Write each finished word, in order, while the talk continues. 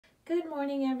Good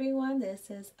morning, everyone. This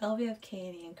is Elvia of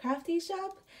Canadian Crafty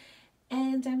Shop,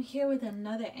 and I'm here with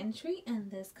another entry,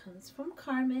 and this comes from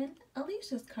Carmen,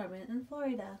 Alicia's Carmen in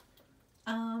Florida.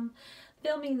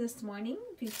 Filming this morning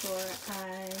before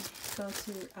I go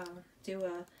to do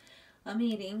a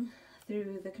meeting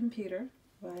through the computer,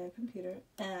 via computer,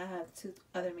 and I have two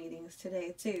other meetings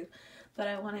today too, but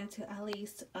I wanted to at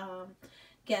least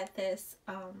get this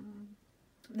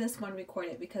this one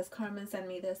recorded because Carmen sent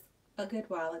me this a good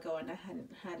while ago and I hadn't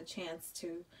had a chance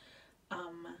to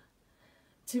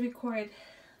record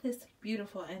this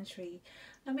beautiful entry.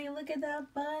 I mean, look at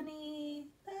that bunny.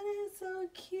 That is so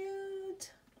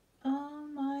cute. Oh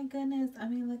my goodness. I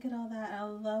mean, look at all that. I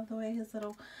love the way his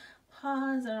little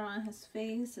paws are on his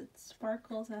face. It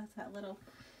sparkles. It has that little,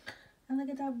 and look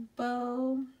at that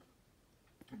bow.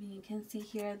 I mean, you can see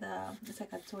here it's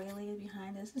like a doily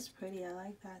behind. This is pretty. I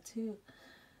like that too.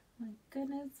 My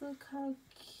goodness, look how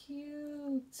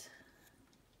cute.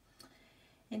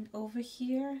 And over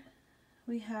here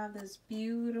we have this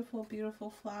beautiful, beautiful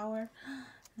flower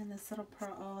and this little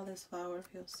pearl. Oh, this flower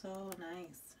feels so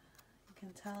nice. You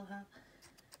can tell how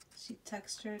she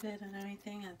textured it and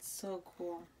everything. It's so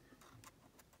cool.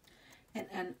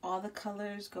 And all the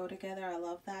colors go together. I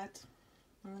love that.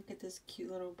 And look at this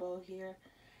cute little bow here.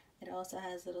 It also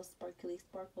has little sparkly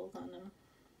sparkles on them.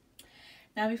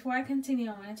 Now, before I continue,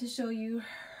 I wanted to show you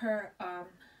her,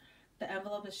 the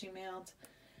envelope that she mailed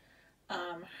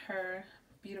her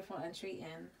beautiful entry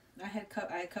in.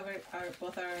 I covered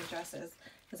both our addresses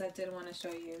because I did want to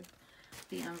show you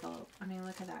the envelope. I mean,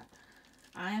 look at that.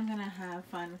 I am gonna have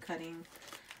fun cutting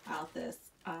out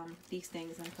these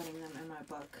things and putting them in my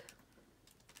book.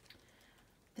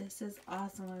 This is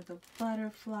awesome with the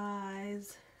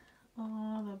butterflies,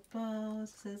 all the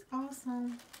bows. This is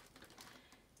awesome.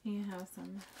 You have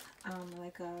some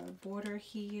like a border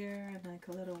here and like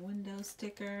a little window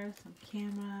sticker, some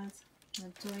cameras,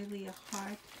 a doily, a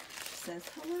heart, says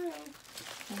hello,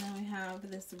 and then we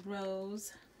have this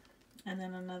rose, and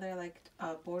then another like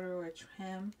a border or a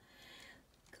trim,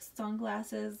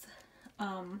 sunglasses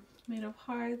made of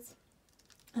hearts,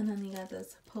 and then you got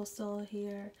this postal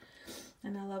here,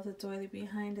 and I love the doily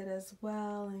behind it as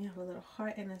well, and you have a little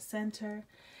heart in the center.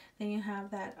 Then you have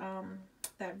that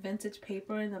vintage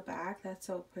paper in the back. That's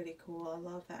so pretty cool. I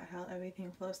love that, how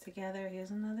everything flows together. Here's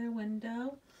another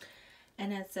window,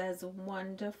 and it says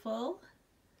wonderful.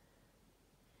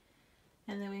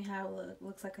 And then we have,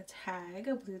 looks like a tag,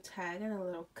 a blue tag, and a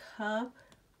little cup.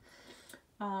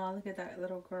 Oh, look at that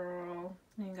little girl.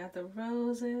 And you got the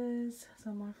roses,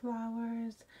 some more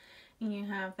flowers, and you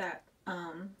have that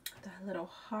little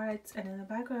heart, and in the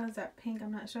background is that pink.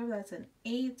 I'm not sure if that's an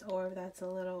 8 or if that's a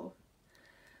little,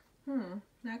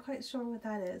 not quite sure what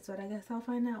that is, but I guess I'll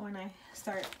find out when I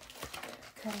start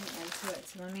cutting into it.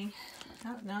 So let me,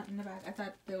 not in the back. I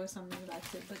thought there was something in the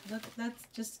back too, but look,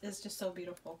 it's just so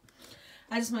beautiful.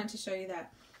 I just wanted to show you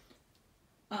that,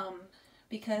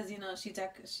 because you know she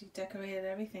decorated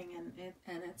everything,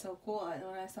 and it's so cool.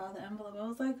 When I saw the envelope, I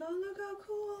was like, oh, look how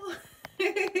cool.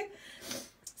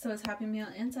 So it's Happy Meal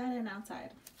inside and outside.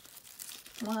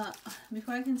 Well,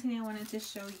 before I continue, I wanted to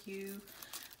show you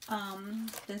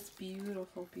this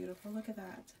beautiful, beautiful, look at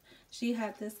that. She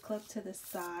had this clip to the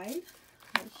side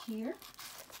right here,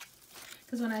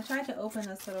 because when I tried to open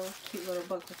this cute little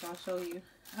book, which I'll show you,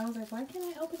 I was like, why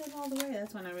can't I open it all the way?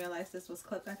 That's when I realized this was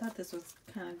clipped. I thought this was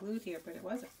kind of glued here, but it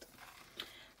wasn't.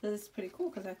 So this is pretty cool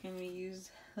because I can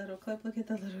reuse little clip. Look at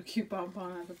the little cute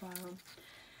bonbon at the bottom.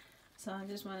 So I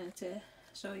just wanted to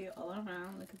show you all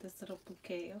around. Look at this little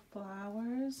bouquet of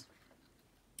flowers.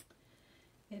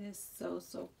 It is so,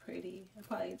 so pretty. I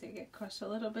probably did get crushed a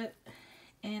little bit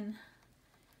in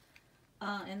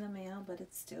the mail, but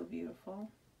it's still beautiful.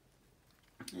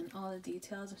 And all the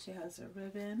details. She has a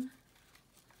ribbon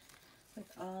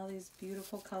with all these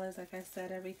beautiful colors. Like I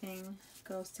said, everything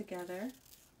goes together.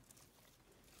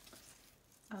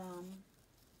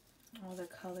 All the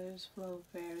colors flow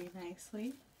very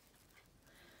nicely.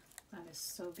 That is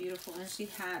so beautiful. And she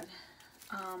had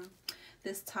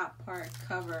this top part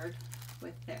covered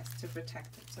with this to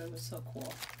protect it, so it was so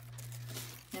cool.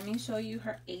 Let me show you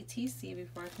her ATC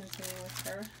before I continue with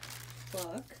her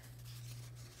book.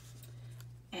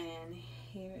 And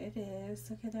here it is.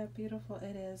 Look at that beautiful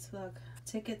it is. Look,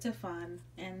 Ticket to Fun,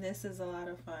 and this is a lot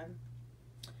of fun.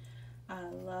 I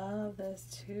love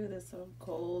this too. This little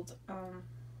gold I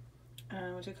don't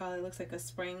know what you call it. It looks like a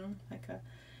spring, like a,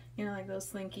 you know, like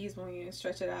those slinkies when you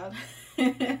stretch it out.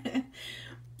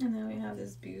 And then we have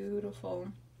this beautiful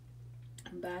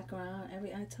background.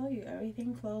 I tell you,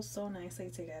 everything flows so nicely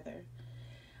together.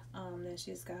 Then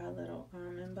she's got little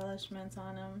embellishments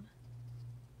on them.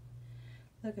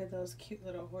 Look at those cute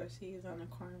little horsies on the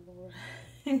carnival.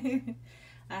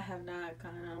 I have not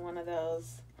gone on one of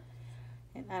those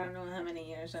in I don't know how many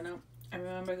years. I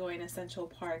remember going to Central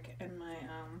Park and my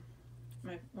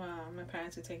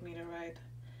parents would take me to ride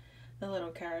the little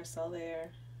carousel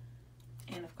there.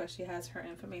 And of course she has her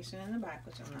information in the back,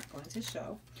 which I'm not going to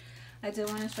show. I did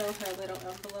want to show her little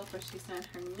envelope where she sent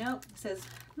her note. It says,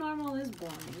 "Normal is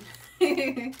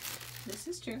boring." This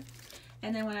is true.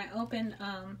 And then when I opened,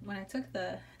 when I took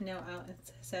the note out,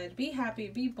 it said, "Be happy,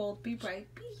 be bold, be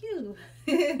bright, be you."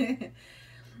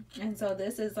 And so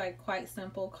this is like quite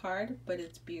simple card, but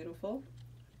it's beautiful.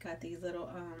 Got these little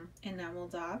enamel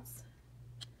dots.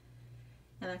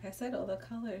 And like I said, all the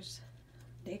colors,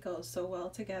 they go so well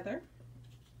together.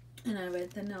 And I read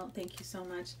the note. Thank you so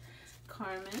much,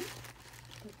 Carmen.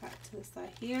 Go back to the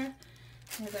side here.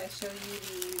 As I show you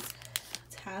these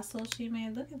tassels she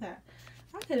made. Look at that.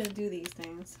 I couldn't do these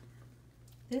things.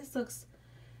 This looks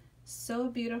so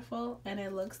beautiful and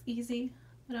it looks easy,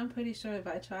 but I'm pretty sure if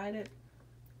I tried it,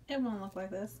 it won't look like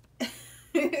this.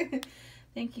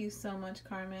 Thank you so much,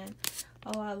 Carmen.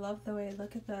 Oh, I love the way,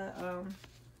 look at the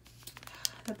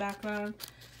background,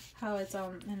 how it's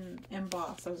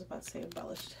embossed. I was about to say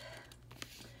embellished.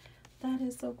 That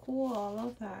is so cool. I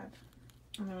love that.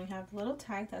 And then we have the little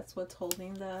tag. That's what's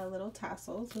holding the little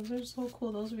tassels. Those are so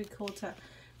cool. Those would be cool to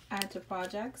add to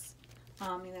projects,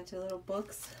 either to little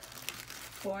books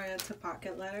or to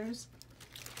pocket letters.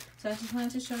 So I just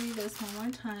wanted to show you this one more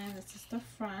time. This is the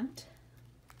front.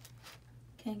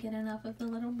 Can't get enough of the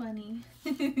little bunny.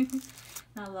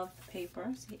 I love the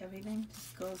paper. See, everything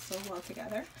just goes so well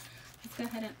together. Let's go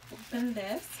ahead and open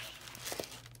this.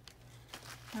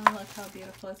 And look how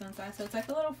beautiful it's inside. So it's like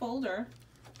a little folder.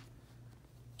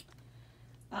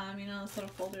 You know those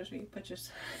little folders where you put your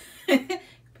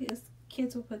because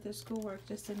kids will put their schoolwork,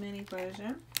 just a mini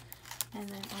version. And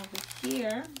then over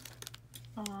here,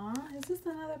 is this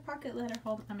another pocket letter?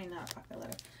 Hold, I mean not a pocket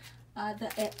letter.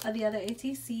 The other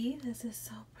ATC. This is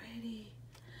so pretty.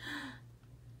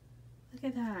 Look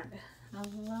at that. I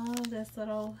love this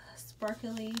little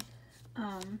sparkly,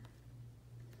 I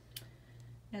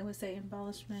would say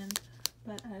embellishment,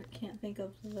 but I can't think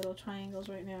of the little triangles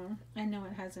right now. I know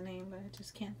it has a name, but I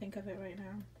just can't think of it right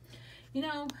now. You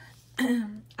know,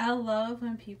 I love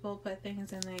when people put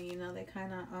things in there, you know, they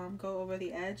kind of go over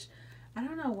the edge. I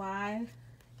don't know why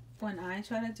when I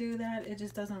try to do that, it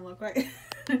just doesn't look right.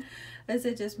 Is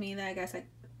it just me that I guess like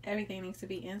everything needs to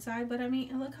be inside? But I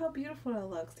mean, look how beautiful it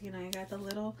looks. You know, you got the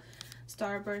little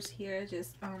starburst here,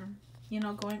 just you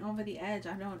know, going over the edge.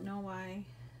 I don't know why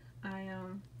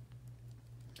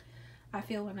I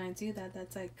feel when I do that,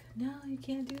 that's like, no, you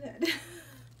can't do that.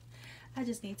 I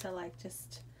just need to like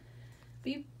just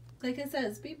be, like it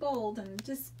says, be bold and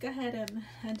just go ahead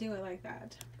and do it like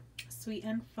that. Sweet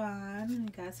and fun.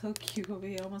 You guys so cute over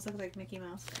here. Almost looks like Mickey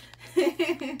Mouse.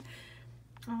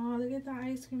 Oh, look at the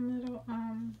ice cream little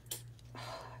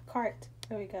cart.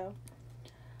 There we go.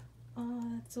 Oh,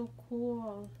 that's so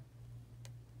cool.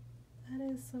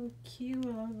 That is so cute.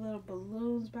 All the little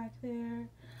balloons back there.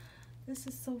 This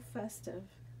is so festive.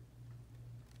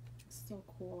 It's so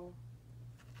cool.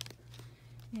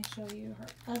 Let me show you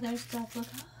her other stuff. Look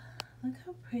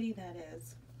how pretty that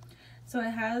is. So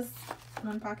it has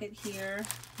one pocket here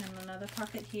and another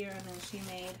pocket here, and then she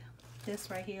made this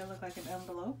right here look like an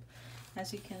envelope,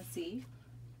 as you can see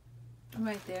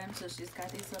right there. And so she's got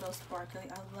these little sparkly,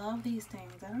 I love these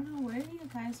things. I don't know, where do you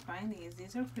guys find these?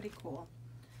 These are pretty cool.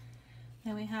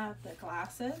 Then we have the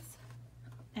glasses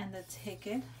and the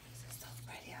ticket. This is so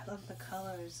pretty. I love the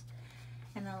colors.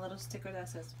 And a little sticker that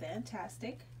says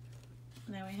fantastic.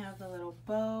 And then we have the little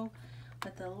bow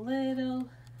with the little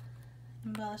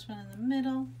embellishment in the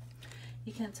middle.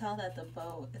 You can tell that the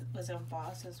bow was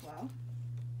embossed as well.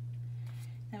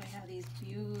 And we have these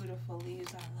beautiful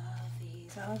leaves. I love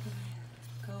these. I love them.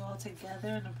 Go all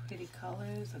together in the pretty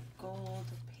colors, the gold,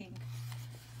 the pink,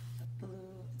 the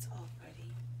blue. It's all pretty.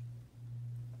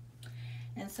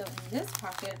 And so in this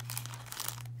pocket,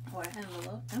 or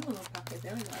envelope pocket,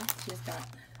 there we go. She's got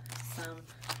some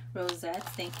rosettes.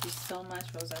 Thank you so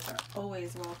much. Rosettes are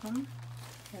always welcome,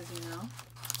 as you know.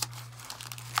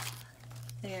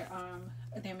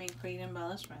 They make great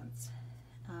embellishments,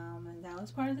 and that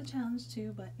was part of the challenge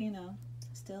too. But you know,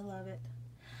 still love it.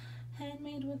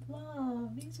 Handmade with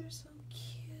love. These are so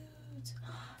cute.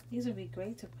 These would be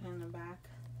great to put in the back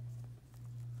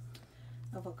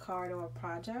of a card or a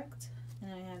project.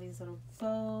 And then we have these little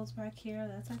bows back here.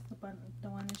 That's like the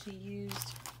one that she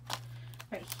used.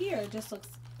 Right here, this looks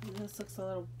a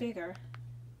little bigger.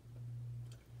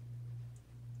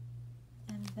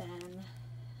 And then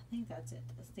I think that's it.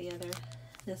 That's the other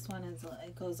This one is,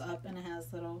 it goes up and it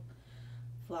has little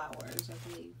flowers, I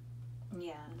believe.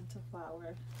 Yeah, it's a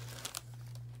flower.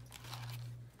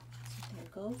 So there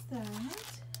goes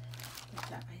that. Put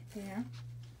that right there.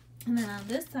 And then on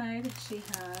this side, she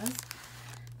has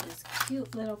this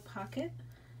cute little pocket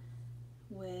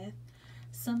with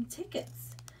some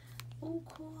tickets. Oh,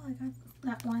 cool. I got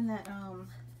that one that,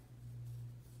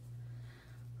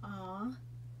 aw.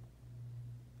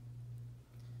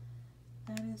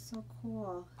 That is so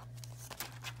cool.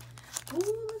 Ooh,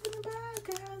 look in the back,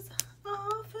 guys.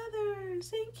 Aw, feathers.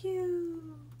 Thank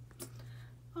you.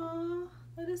 Aw,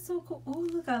 that is so cool. Oh,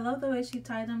 look, I love the way she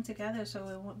tied them together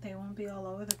so they won't be all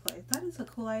over the place. That is a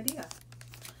cool idea.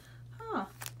 Huh.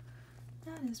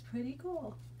 That is pretty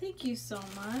cool. Thank you so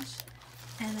much.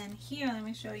 And then here, let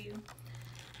me show you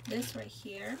this right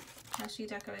here. How she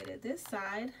decorated this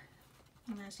side.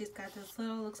 And then she's got this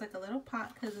little, looks like a little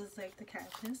pot because it's like the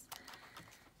cactus.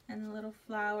 And the little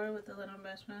flower with the little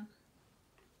mushroom.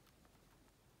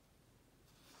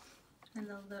 And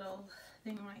the little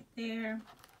thing right there.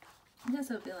 This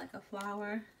would be like a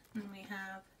flower. And we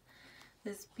have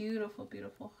this beautiful,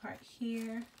 beautiful heart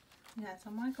here. We got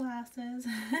some more glasses.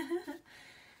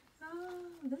 Oh,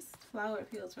 this flower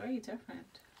feels very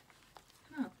different.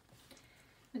 Oh.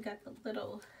 We got the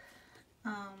little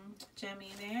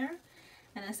gemmy there.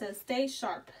 And it says, stay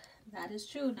sharp. That is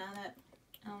true. Now that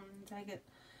as I get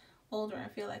older, I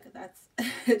feel like that's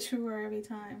truer every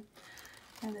time.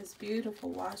 And this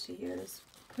beautiful washi here is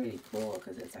pretty cool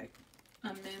because it's like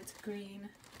a mint green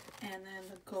and then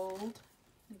the gold.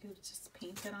 You could just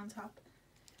paint it on top.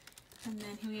 And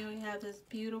then here we have this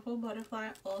beautiful butterfly.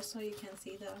 Also, you can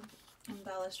see the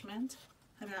embellishment.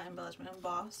 I mean, not embellishment,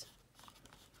 embossed.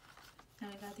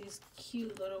 And we got these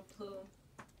cute little blue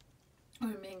or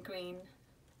mint green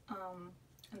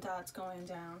dots going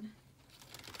down.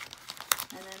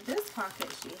 And then this pocket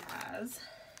she has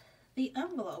the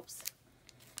envelopes.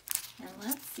 And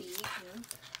let's see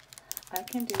if I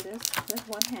can do this with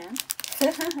one hand.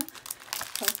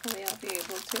 Hopefully I'll be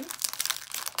able to.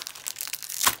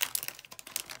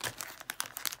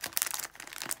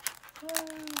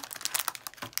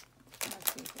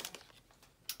 Let's see here.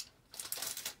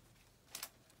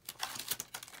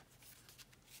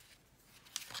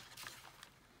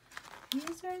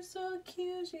 These are so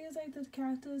cute. She has like the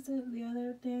cactus and the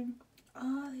other thing.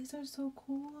 Oh, these are so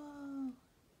cool.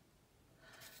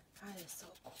 That is so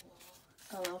cool.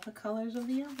 I love the colors of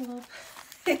the envelope.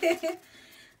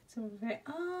 So very,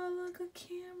 oh, look, a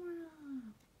camera.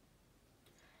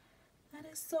 That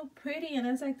is so pretty, and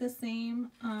it's like the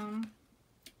same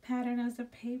pattern as the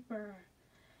paper.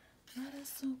 That is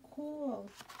so cool.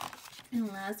 And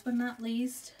last but not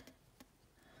least,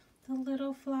 the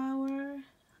little flower.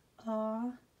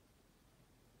 Aw,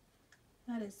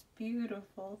 that is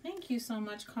beautiful. Thank you so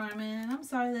much, Carmen. I'm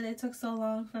sorry that it took so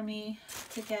long for me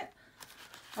to get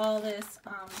all this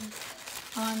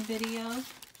on video,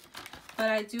 but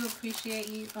I do appreciate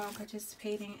you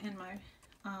participating in my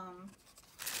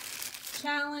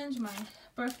challenge, my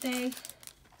birthday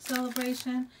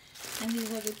celebration. And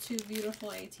these are the two beautiful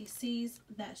ATCs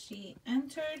that she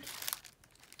entered.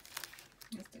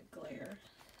 Just a glare.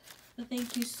 But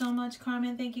thank you so much,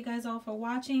 Carmen. Thank you guys all for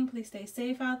watching. Please stay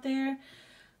safe out there.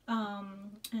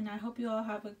 And I hope you all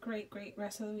have a great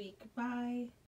rest of the week. Bye.